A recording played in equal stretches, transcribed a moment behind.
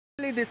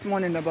Early this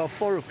morning, about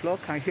 4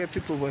 o'clock, I hear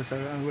people were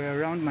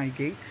around my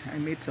gate. I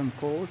made some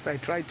calls. I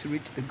tried to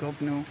reach the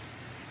governor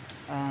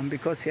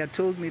because he had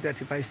told me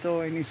that if I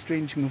saw any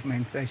strange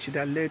movements, I should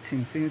alert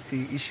him since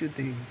he issued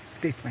the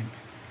statement.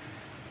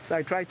 So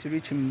I tried to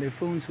reach him. The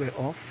phones were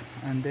off,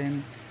 and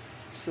then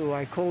so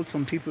I called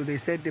some people. They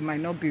said they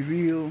might not be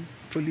real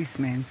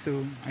policemen,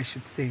 so I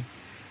should stay.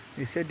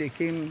 They said they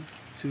came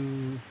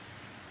to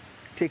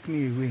take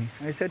me away.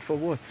 I said, for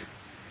what?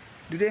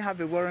 Do they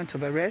have a warrant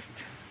of arrest?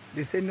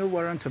 They said no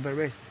warrant of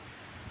arrest.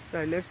 So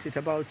I left it.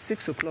 About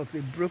 6 o'clock, they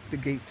broke the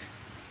gate.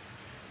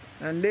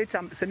 And later,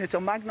 Senator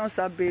Magnus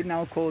Abe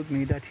now called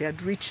me that he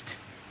had reached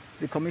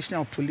the Commissioner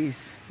of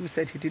Police, who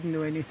said he didn't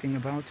know anything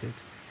about it.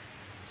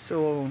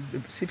 So the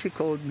CP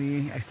called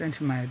me. I sent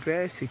him my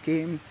address. He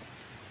came.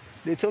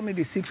 They told me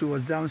the CP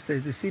was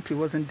downstairs. The CP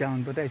wasn't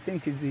down, but I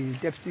think he's the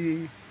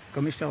Deputy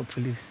Commissioner of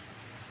Police.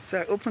 So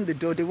I opened the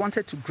door. They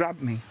wanted to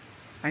grab me.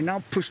 I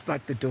now pushed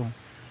back the door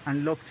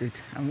and locked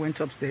it and went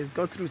upstairs,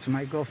 got through to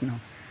my governor.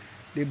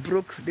 They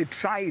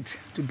tried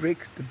to break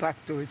the back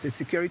door. It's a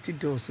security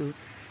door, so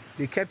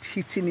they kept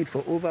hitting it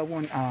for over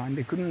 1 hour and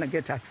they couldn't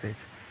get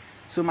access.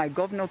 So my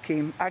governor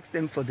came, asked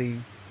them for the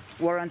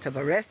warrant of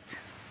arrest,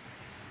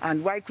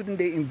 and why couldn't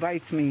they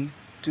invite me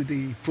to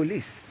the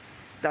police,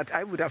 that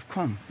I would have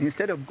come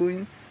instead of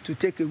going to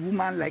take a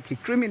woman like a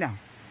criminal.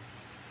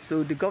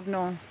 So the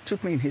governor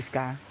took me in his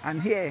car,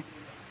 and here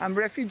I'm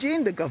refugee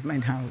in the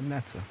government house, and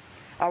that's all.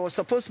 I was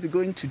supposed to be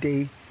going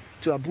today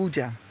to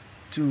Abuja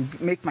to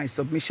make my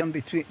submission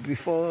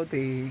before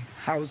the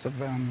House of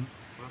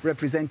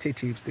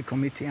Representatives, the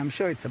committee. I'm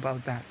sure it's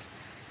about that.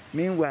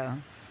 Meanwhile,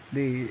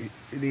 the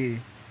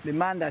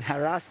man that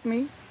harassed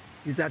me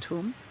is at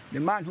home. The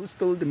man who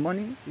stole the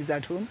money is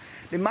at home.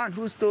 The man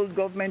who stole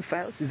government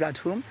files is at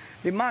home.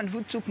 The man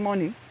who took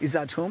money is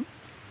at home.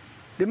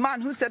 The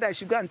man who said I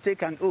should go and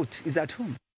take an oath is at home.